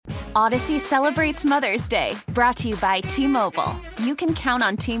Odyssey celebrates Mother's Day, brought to you by T-Mobile. You can count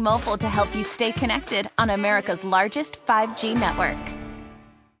on T-Mobile to help you stay connected on America's largest 5G network.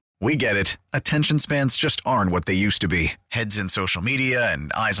 We get it. Attention spans just aren't what they used to be. Heads in social media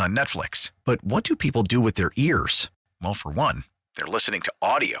and eyes on Netflix. But what do people do with their ears? Well, for one, they're listening to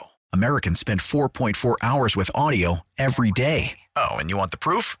audio. Americans spend 4.4 hours with audio every day. Oh, and you want the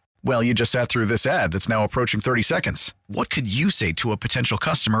proof? Well, you just sat through this ad that's now approaching 30 seconds. What could you say to a potential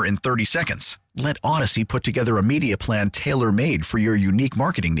customer in 30 seconds? Let Odyssey put together a media plan tailor-made for your unique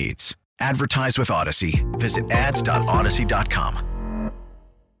marketing needs. Advertise with Odyssey. Visit ads.odyssey.com.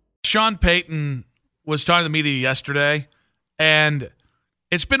 Sean Payton was talking to the media yesterday, and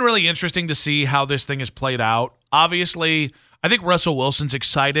it's been really interesting to see how this thing has played out. Obviously, I think Russell Wilson's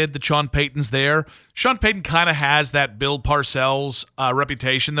excited that Sean Payton's there. Sean Payton kind of has that Bill Parcells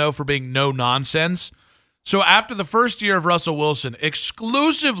reputation, though, for being no nonsense. So after the first year of Russell Wilson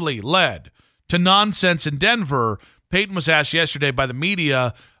exclusively led to nonsense in Denver, Payton was asked yesterday by the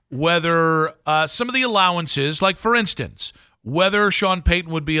media whether some of the allowances, like for instance, whether Sean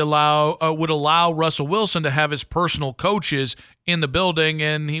Payton would allow Russell Wilson to have his personal coaches in the building,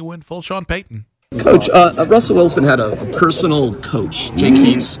 and he went full Sean Payton. Coach, Russell Wilson had a personal coach, Jake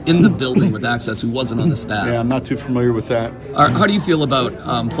Heaps, in the building with access who wasn't on the staff. Yeah, I'm not too familiar with that. How do you feel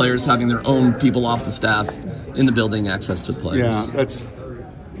about players having their own people off the staff in the building, access to players? Yeah, that's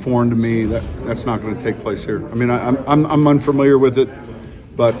foreign to me. That's not going to take place here. I mean, I'm unfamiliar with it,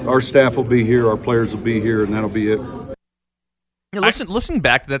 but our staff will be here, our players will be here, and that'll be it. Yeah, listening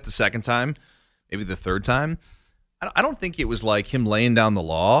back to that the second time, maybe the third time, I don't think it was like him laying down the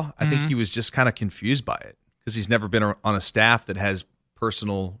law. I think he was just kind of confused by it because he's never been on a staff that has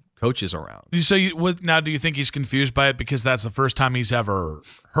personal coaches around. So now do you think he's confused by it because that's the first time he's ever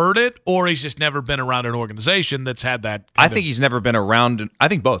heard it, or he's just never been around an organization that's had that? I think he's never been around. I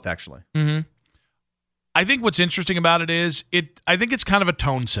think both, actually. Mm-hmm. I think what's interesting about it is I think it's kind of a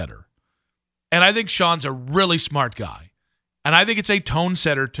tone setter. And I think Sean's a really smart guy. And I think it's a tone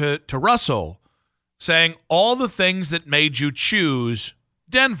setter to Russell, saying all the things that made you choose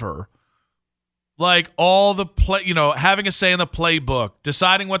Denver, like all the having a say in the playbook,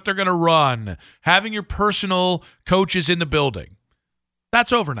 deciding what they're going to run, having your personal coaches in the building.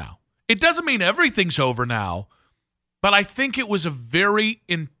 That's over now. It doesn't mean everything's over now, but I think it was a very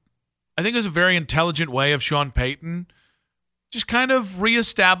intelligent way of Sean Payton just kind of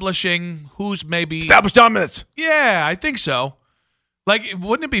reestablishing who's maybe established dominance. Yeah, I think so. Like,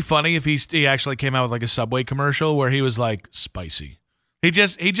 wouldn't it be funny if he actually came out with like a Subway commercial where he was like spicy? He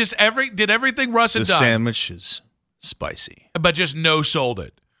just did everything Russ had done. The sandwich is spicy, but just no sold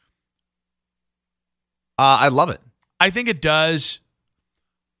it. I love it. I think it does.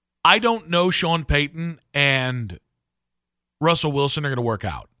 I don't know Sean Payton and Russell Wilson are going to work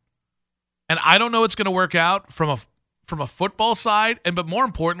out, and I don't know it's going to work out from a football side, but more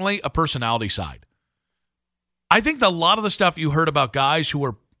importantly, a personality side. I think a lot of the stuff you heard about guys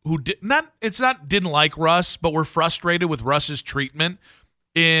who didn't like Russ, but were frustrated with Russ's treatment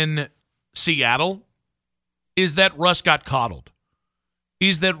in Seattle, is that Russ got coddled.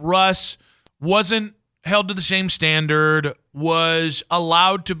 Is that Russ wasn't held to the same standard, was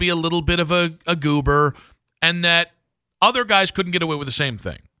allowed to be a little bit of a goober, and that other guys couldn't get away with the same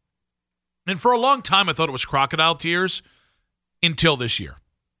thing. And for a long time, I thought it was crocodile tears until this year.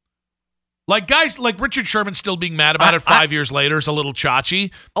 Like guys like Richard Sherman still being mad about it 5 years later is a little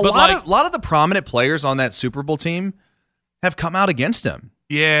chachi. A lot of the prominent players on that Super Bowl team have come out against him.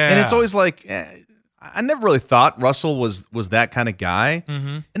 Yeah. And it's always like, I never really thought Russell was that kind of guy.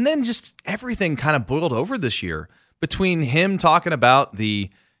 Mm-hmm. And then just everything kind of boiled over this year between him talking about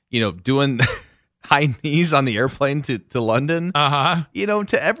doing high knees on the airplane to London,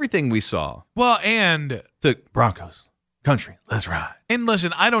 to everything we saw. Well, and to Broncos country, let's ride. And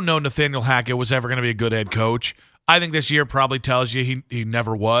listen, I don't know Nathaniel Hackett was ever going to be a good head coach. I think this year probably tells you he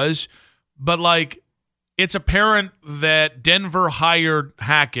never was. But like, it's apparent that Denver hired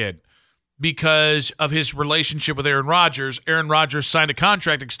Hackett because of his relationship with Aaron Rodgers. Aaron Rodgers signed a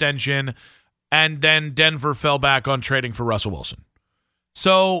contract extension, and then Denver fell back on trading for Russell Wilson.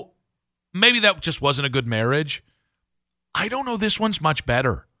 So maybe that just wasn't a good marriage. I don't know. This one's much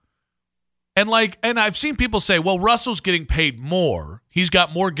better. And I've seen people say, well, Russell's getting paid more. He's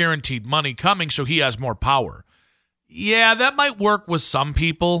got more guaranteed money coming, so he has more power. Yeah, that might work with some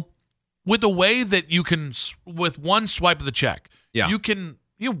people. With the way that you can, with one swipe of the check,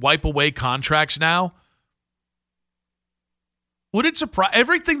 you wipe away contracts now. Would it surprise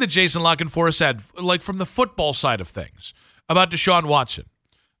everything that Jason La Canfora said, like from the football side of things about Deshaun Watson,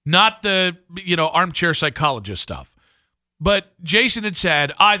 not the armchair psychologist stuff, But Jason had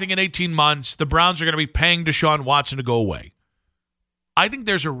said, I think in 18 months, the Browns are going to be paying Deshaun Watson to go away. I think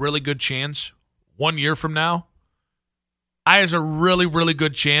there's a really good chance 1 year from now, there's a really, really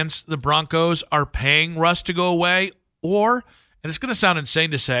good chance the Broncos are paying Russ to go away, or, and it's going to sound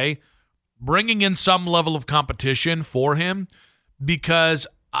insane to say, bringing in some level of competition for him, because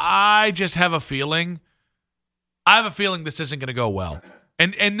I just have a feeling this isn't going to go well.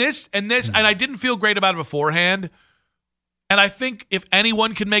 And I didn't feel great about it beforehand. And I think if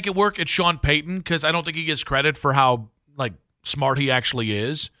anyone can make it work, it's Sean Payton, because I don't think he gets credit for how smart he actually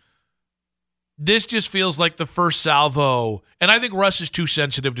is. This just feels like the first salvo, and I think Russ is too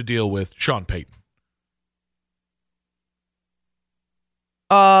sensitive to deal with Sean Payton.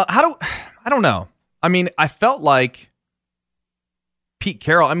 I don't know. I mean, I felt like Pete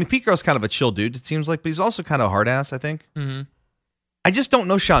Carroll's kind of a chill dude, it seems like, but he's also kind of a hard ass, I think. Mm-hmm. I just don't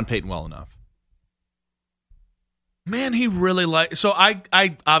know Sean Payton well enough. Man, he really so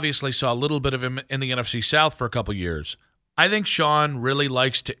I obviously saw a little bit of him in the NFC South for a couple years. I think Sean really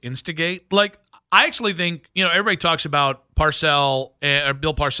likes to instigate. I actually think, everybody talks about Bill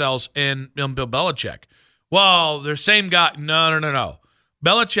Parcells and Bill Belichick. Well, they're same guy. No.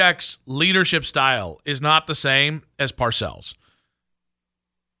 Belichick's leadership style is not the same as Parcells.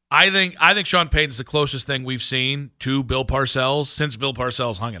 I think Sean Payton's the closest thing we've seen to Bill Parcells since Bill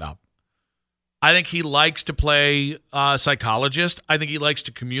Parcells hung it up. I think he likes to play psychologist. I think he likes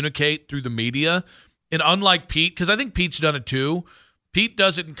to communicate through the media. And unlike Pete, because I think Pete's done it too, Pete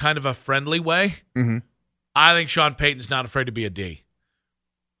does it in kind of a friendly way. Mm-hmm. I think Sean Payton's not afraid to be a D.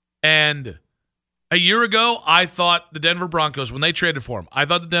 And a year ago, I thought the Denver Broncos, when they traded for him, I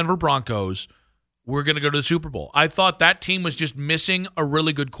thought the Denver Broncos were going to go to the Super Bowl. I thought that team was just missing a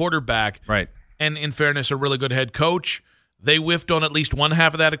really good quarterback. Right. And in fairness, a really good head coach. They whiffed on at least one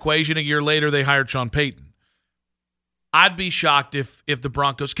half of that equation. A year later, they hired Sean Payton. I'd be shocked if the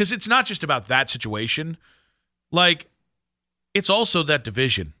Broncos, because it's not just about that situation. It's also that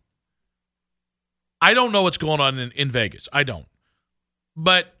division. I don't know what's going on in Vegas. I don't.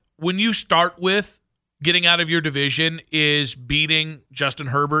 But when you start with getting out of your division is beating Justin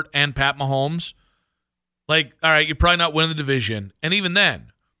Herbert and Pat Mahomes, all right, you're probably not winning the division. And even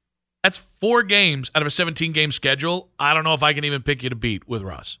then, that's 4 games out of a 17-game schedule. I don't know if I can even pick you to beat with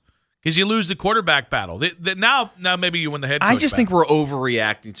Russ. Because you lose the quarterback battle. Now maybe you win the head coach I just think battle. we're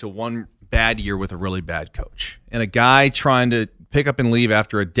overreacting to one bad year with a really bad coach. And a guy trying to pick up and leave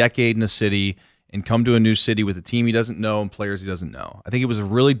after a decade in a city and come to a new city with a team he doesn't know and players he doesn't know. I think it was a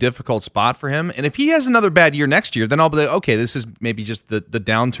really difficult spot for him. And if he has another bad year next year, then I'll be like, okay, this is maybe just the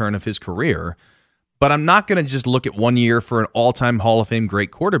downturn of his career. But I'm not going to just look at 1 year for an all-time Hall of Fame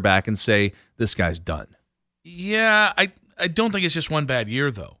great quarterback and say, this guy's done. Yeah, I don't think it's just one bad year,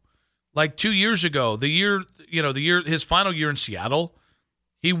 though. 2 years ago, his final year in Seattle,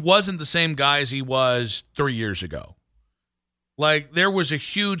 he wasn't the same guy as he was 3 years ago. There was a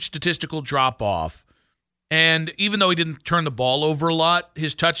huge statistical drop-off. And even though he didn't turn the ball over a lot,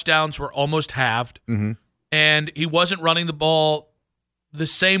 his touchdowns were almost halved. Mm-hmm. And he wasn't running the ball the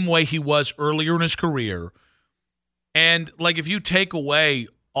same way he was earlier in his career. And, if you take away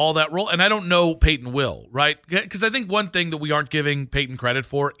all that role, and I don't know Peyton will, right? Because I think one thing that we aren't giving Peyton credit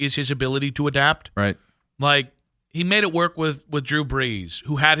for is his ability to adapt. Right. He made it work with Drew Brees,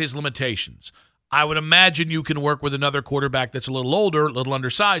 who had his limitations. I would imagine you can work with another quarterback that's a little older, a little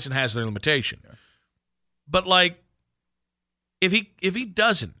undersized, and has their limitation. Yeah. But, if he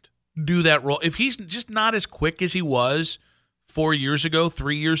doesn't do that role, if he's just not as quick as he was 4 years ago,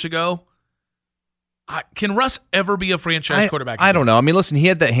 3 years ago, can Russ ever be a franchise quarterback? I don't know. I mean, listen, he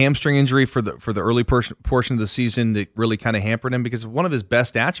had that hamstring injury for the early portion of the season that really kind of hampered him, because one of his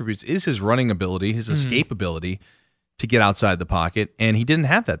best attributes is his running ability, his escape ability to get outside the pocket, and he didn't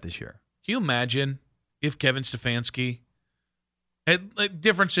have that this year. Can you imagine if Kevin Stefanski had a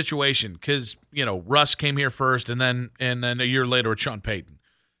different situation? Because Russ came here first, and then a year later it's Sean Payton.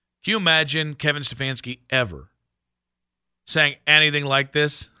 Can you imagine Kevin Stefanski ever saying anything like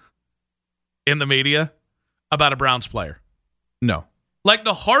this in the media about a Browns player? No.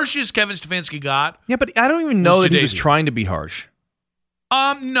 The harshest Kevin Stefanski got. Yeah, but I don't even know that he was trying to be harsh.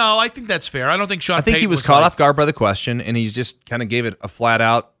 No, I think that's fair. I don't think Sean Payton he was caught off guard by the question, and he just kind of gave it a flat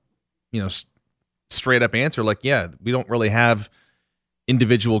out, straight up answer. Yeah, we don't really have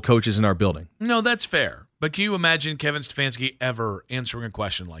individual coaches in our building. No, that's fair. But can you imagine Kevin Stefanski ever answering a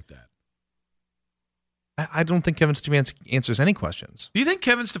question like that? I don't think Kevin Stefanski answers any questions. Do you think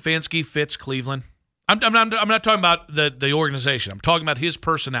Kevin Stefanski fits Cleveland? I'm not talking about the organization. I'm talking about his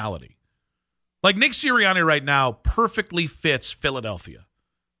personality. Nick Sirianni right now perfectly fits Philadelphia.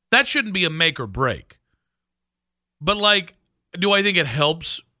 That shouldn't be a make or break. But, like, do I think it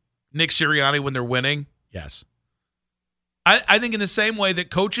helps Nick Sirianni when they're winning? Yes. I think in the same way that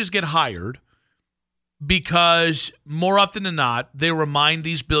coaches get hired because more often than not, they remind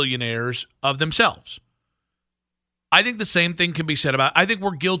these billionaires of themselves. I think the same thing can be said about, I think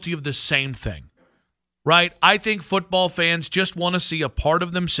we're guilty of the same thing, right? I think football fans just want to see a part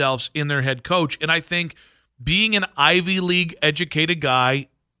of themselves in their head coach. And I think being an Ivy League educated guy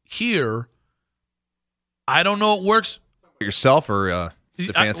here, I don't know it works. Yourself or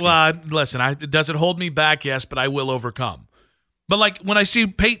Stefanski? Listen, does it hold me back? Yes, but I will overcome. But like when I see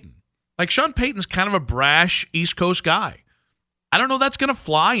Peyton, like Sean Payton's kind of a brash East Coast guy. I don't know that's going to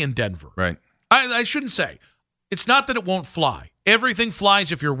fly in Denver. Right. I shouldn't say. It's not that it won't fly. Everything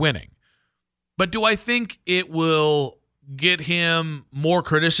flies if you're winning. But do I think it will get him more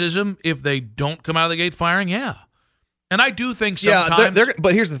criticism if they don't come out of the gate firing? Yeah. And I do think sometimes. Yeah,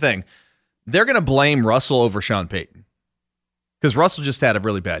 but here's the thing. They're going to blame Russell over Sean Payton because Russell just had a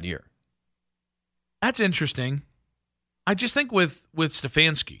really bad year. That's interesting. I just think with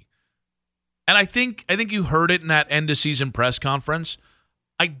Stefanski, and I think you heard it in that end of season press conference.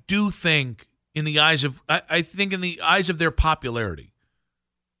 I do think in the eyes of their popularity,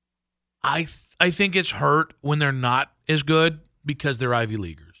 I think it's hurt when they're not as good because they're Ivy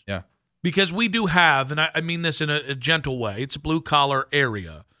Leaguers. Yeah. Because we do have, and I mean this in a gentle way, it's a blue collar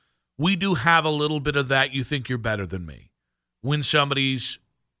area. We do have a little bit of that. You think you're better than me when somebody's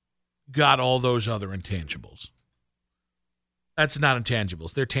got all those other intangibles. That's not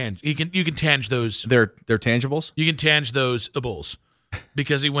intangibles. They're you can tange those. They're tangibles? You can tange those bulls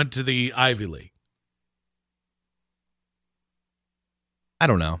because he went to the Ivy League. I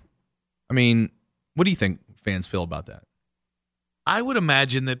don't know. I mean, what do you think fans feel about that? I would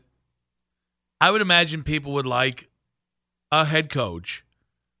imagine people would like a head coach.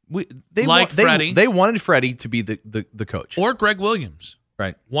 Freddie. They wanted Freddii to be the coach. Or Greg Williams.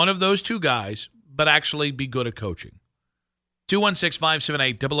 Right. One of those two guys, but actually be good at coaching.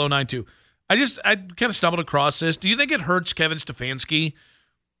 216-578-0092. I kind of stumbled across this. Do you think it hurts Kevin Stefanski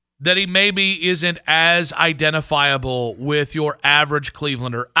that he maybe isn't as identifiable with your average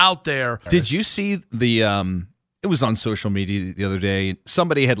Clevelander out there? Did you see it was on social media the other day.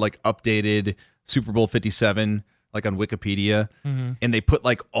 Somebody had updated Super Bowl 57 on Wikipedia, and they put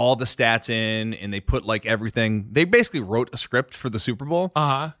all the stats in, and they put everything. They basically wrote a script for the Super Bowl,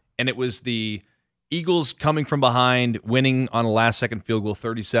 and it was the Eagles coming from behind, winning on a last-second field goal,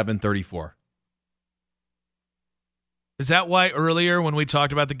 37-34. Is that why earlier when we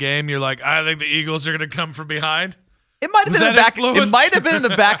talked about the game, you're like, I think the Eagles are going to come from behind? It might have been in the back. It might have been in the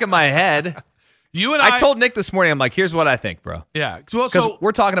back of my head. I told Nick this morning, I'm like, here's what I think, bro. Yeah. Because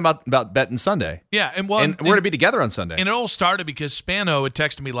we're talking about betting Sunday. Yeah. And we're going to be together on Sunday. And it all started because Spano had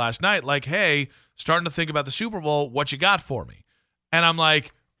texted me last night, like, hey, starting to think about the Super Bowl. What you got for me? And I'm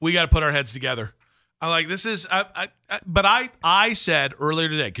like, we got to put our heads together. I'm like, this is but I said earlier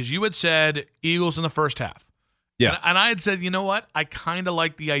today, because you had said Eagles in the first half. Yeah. And I had said, you know what? I kind of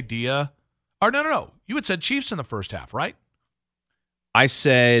like the idea. Or no. You had said Chiefs in the first half, right? I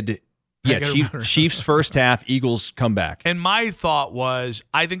said... Yeah, Chiefs first half, Eagles come back. And my thought was,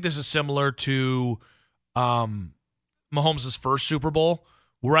 I think this is similar to Mahomes' first Super Bowl,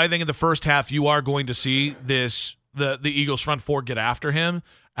 where I think in the first half you are going to see the Eagles front four get after him,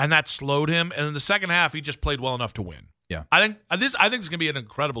 and that slowed him. And in the second half, he just played well enough to win. Yeah, I think it's going to be an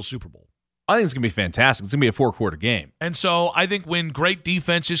incredible Super Bowl. I think it's going to be fantastic. It's going to be a 4-quarter game. And so I think when great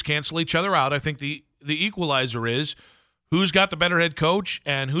defenses cancel each other out, I think the equalizer is who's got the better head coach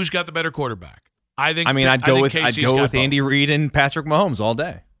and who's got the better quarterback. I'd go with Andy Reid and Patrick Mahomes all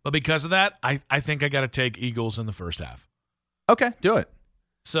day. But because of that, I think I got to take Eagles in the first half. Okay, do it.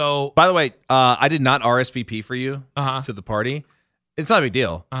 So, by the way, I did not RSVP for you to the party. It's not a big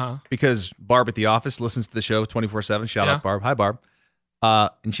deal because Barb at the office listens to the show 24/7. Shout out Barb. Hi, Barb.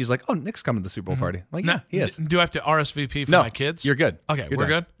 And she's like, "Oh, Nick's coming to the Super Bowl party." I'm like, yeah, he is. Do I have to RSVP for my kids? You're good. Okay, we're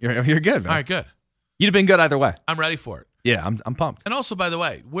good. You're good, man. All right, good. You'd have been good either way. I'm ready for it. Yeah, I'm pumped. And also, by the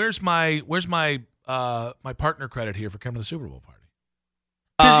way, where's my my partner credit here for coming to the Super Bowl party?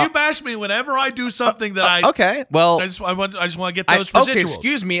 Because you bash me whenever I do something that I. Okay, well, I just want to get those residuals. Okay,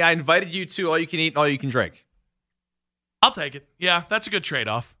 excuse me. I invited you to all you can eat and all you can drink. I'll take it. Yeah, that's a good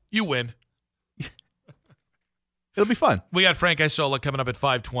trade-off. You win. It'll be fun. We got Frank Isola coming up at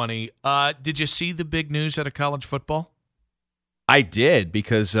 5:20. Did you see the big news out of college football? I did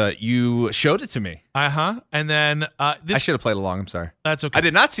because you showed it to me. And then I should have played along. I'm sorry. That's okay. I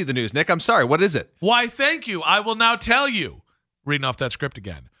did not see the news, Nick. I'm sorry. What is it? Why, thank you. I will now tell you. Reading off that script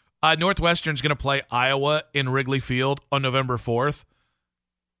again. Northwestern's going to play Iowa in Wrigley Field on November 4th.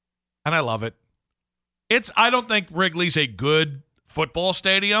 And I love it. I don't think Wrigley's a good football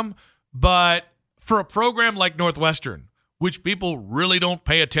stadium, but for a program like Northwestern, which people really don't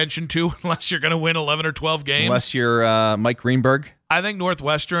pay attention to unless you're going to win 11 or 12 games. Unless you're Mike Greenberg. I think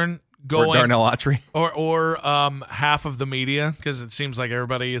Northwestern or Darnell Autry. Or half of the media, because it seems like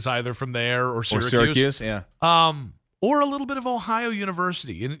everybody is either from there or Syracuse. Or Syracuse, yeah. Or a little bit of Ohio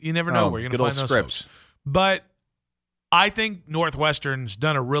University. You never know where you're going to find those Scripps. folks. But I think Northwestern's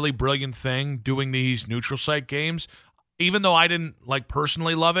done a really brilliant thing doing these neutral site games. Even though I didn't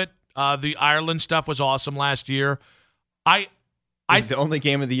personally love it, the Ireland stuff was awesome last year. It's the only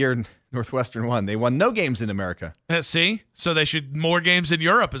game of the year Northwestern won. They won no games in America. See? So they should more games in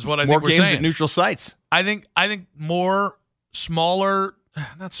Europe is what I think we're saying. More games saying. at neutral sites. I think more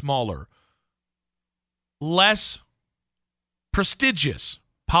not smaller, less prestigious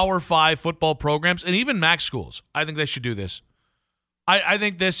Power 5 football programs and even MAC schools. I think they should do this. I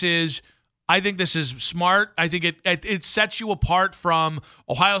think this is smart. I think it sets you apart from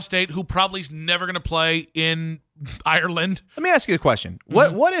Ohio State, who probably is never going to play in Ireland. Let me ask you a question.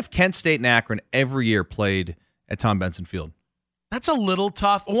 What if Kent State and Akron every year played at Tom Benson Field? That's a little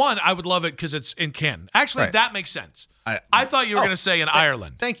tough. One, I would love it because it's in Canton. Actually, Right. That makes sense. I thought you were going to say in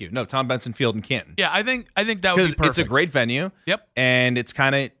Ireland. Thank you. No, Tom Benson Field in Canton. Yeah, I think that would be perfect. It's a great venue. Yep. And it's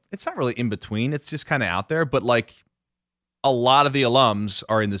not really in between. It's just kind of out there. But like a lot of the alums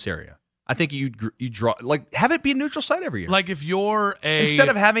are in this area. I think you draw have it be a neutral site every year. Like if you're instead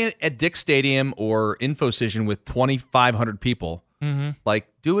of having it at Dick Stadium or InfoCision with 2,500 people, like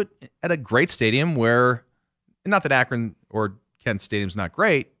do it at a great stadium where, not that Akron or Kent Stadium's not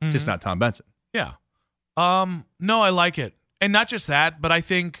great, it's just not Tom Benson. Yeah. No, I like it. And not just that, but I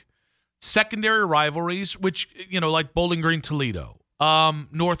think secondary rivalries, which, like Bowling Green, Toledo,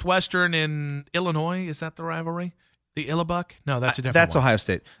 Northwestern in Illinois, is that the rivalry? The Illabuck? No, that's a different That's one. Ohio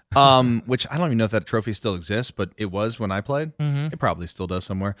State, which I don't even know if that trophy still exists, but it was when I played. It probably still does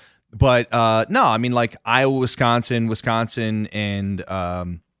somewhere. But no, I mean like Iowa, Wisconsin,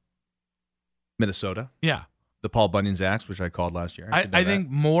 and Minnesota. Yeah. The Paul Bunyan's Axe, which I called last year. I think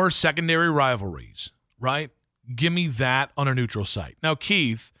more secondary rivalries, right? Give me that on a neutral site. Now,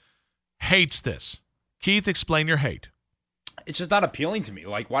 Keith hates this. Keith, explain your hate. It's just not appealing to me.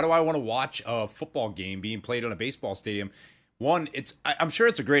 Like, why do I want to watch a football game being played on a baseball stadium? One, I'm sure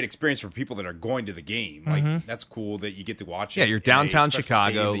it's a great experience for people that are going to the game. Like, that's cool that you get to watch it. Yeah, you're downtown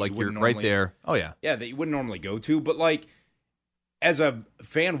Chicago, like you're right there. Oh, yeah. Yeah, that you wouldn't normally go to. But, like, as a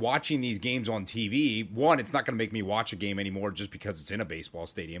fan watching these games on TV, one, it's not going to make me watch a game anymore just because it's in a baseball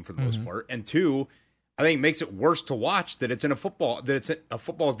stadium for the most part. And two, I think it makes it worse to watch that it's in a football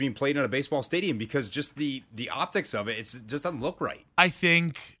is being played in a baseball stadium because just the optics of it, it just doesn't look right. I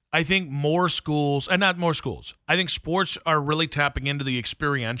think more schools, and not more schools, I think sports are really tapping into the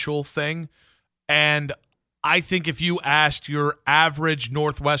experiential thing. And I think if you asked your average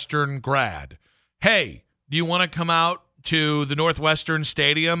Northwestern grad, hey, do you want to come out to the Northwestern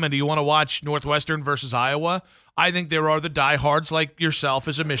Stadium and do you want to watch Northwestern versus Iowa? I think there are the diehards like yourself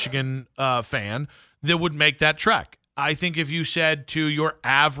as a Michigan fan that would make that trek. I think if you said to your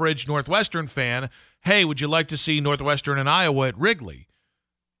average Northwestern fan, hey, would you like to see Northwestern and Iowa at Wrigley?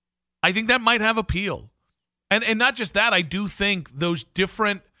 I think that might have appeal. And not just that, I do think those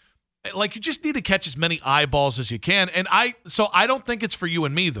different, like you just need to catch as many eyeballs as you can. And I don't think it's for you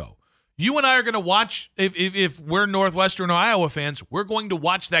and me, though. You and I are going to watch, if we're Northwestern or Iowa fans, we're going to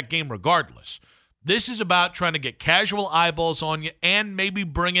watch that game regardless. This is about trying to get casual eyeballs on you and maybe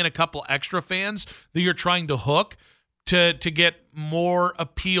bring in a couple extra fans that you're trying to hook to get more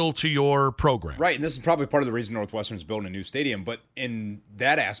appeal to your program. Right, and this is probably part of the reason Northwestern's building a new stadium. But in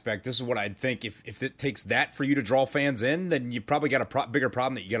that aspect, this is what I'd think. If it takes that for you to draw fans in, then you probably got a bigger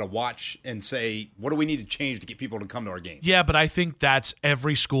problem that you got to watch and say, what do we need to change to get people to come to our games? Yeah, but I think that's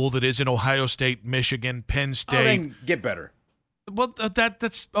every school that is in Ohio State, Michigan, Penn State. Then get better. Well,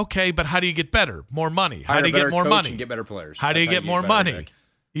 that's okay, but how do you get better? More money. How do you get more money? And get better players. How do you get more money? Nick.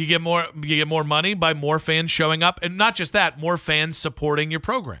 You get more money by more fans showing up, and not just that, more fans supporting your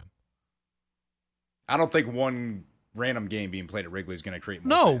program. I don't think one random game being played at Wrigley is going to create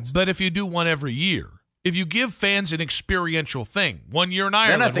more fans. No, but if you do one every year, if you give fans an experiential thing, 1 year in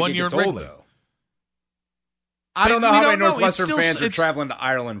Ireland, 1 year in Wrigley. Old, I don't know how many Northwestern fans are traveling to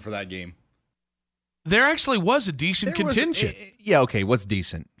Ireland for that game. There actually was a decent contingent. Okay, what's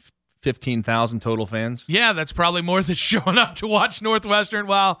decent? 15,000 total fans? Yeah, that's probably more than showing up to watch Northwestern.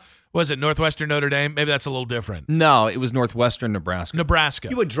 Well, was it Northwestern Notre Dame? Maybe that's a little different. No, it was Northwestern Nebraska.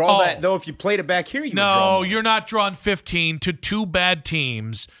 You would draw that, though, if you played it back here. No, you're not drawing 15 to two bad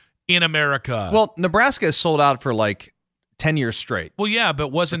teams in America. Well, Nebraska is sold out for like 10 years straight. Well, yeah, but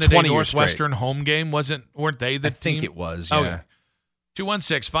wasn't For it a 20 years straight. Northwestern home game? Weren't they the I team? think it was, yeah. Okay.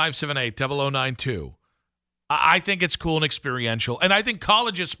 216-578-0092. I think it's cool and experiential, and I think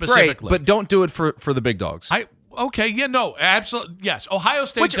colleges specifically. Great, but don't do it for the big dogs. Absolutely, yes. Ohio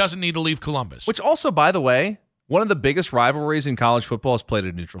State doesn't need to leave Columbus. Which also, by the way, one of the biggest rivalries in college football is played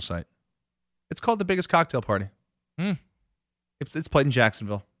at a neutral site. It's called the Biggest Cocktail Party. It's played in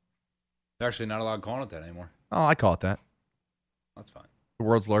Jacksonville. They're actually not allowed calling it that anymore. Oh, I call it that. That's fine. The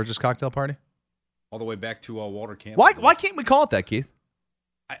world's largest cocktail party. All the way back to Walter Camp. Why can't we call it that, Keith?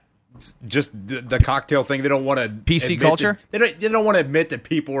 Just the cocktail thing. They don't want to PC culture. They don't want to admit that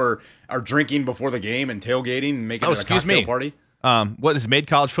people are drinking before the game and tailgating and making it a cocktail party. What has made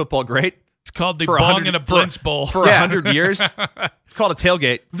college football great? It's called the Bong and a Blintz Bowl. For 100 years. It's called a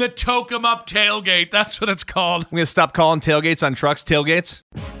tailgate. The Toke 'em Up tailgate. That's what it's called. I'm going to stop calling tailgates on trucks tailgates.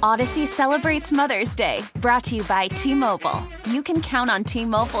 Odyssey celebrates Mother's Day, brought to you by T-Mobile. You can count on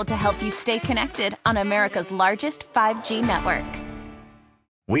T-Mobile to help you stay connected on America's largest 5G network.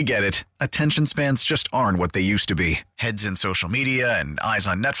 We get it. Attention spans just aren't what they used to be. Heads in social media and eyes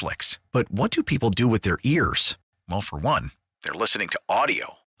on Netflix. But what do people do with their ears? Well, for one, they're listening to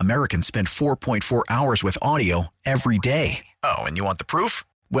audio. Americans spend 4.4 hours with audio every day. Oh, and you want the proof?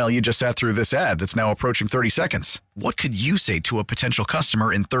 Well, you just sat through this ad that's now approaching 30 seconds. What could you say to a potential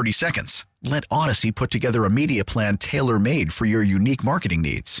customer in 30 seconds? Let Odyssey put together a media plan tailor-made for your unique marketing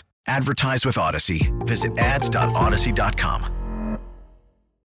needs. Advertise with Odyssey. Visit ads.odyssey.com.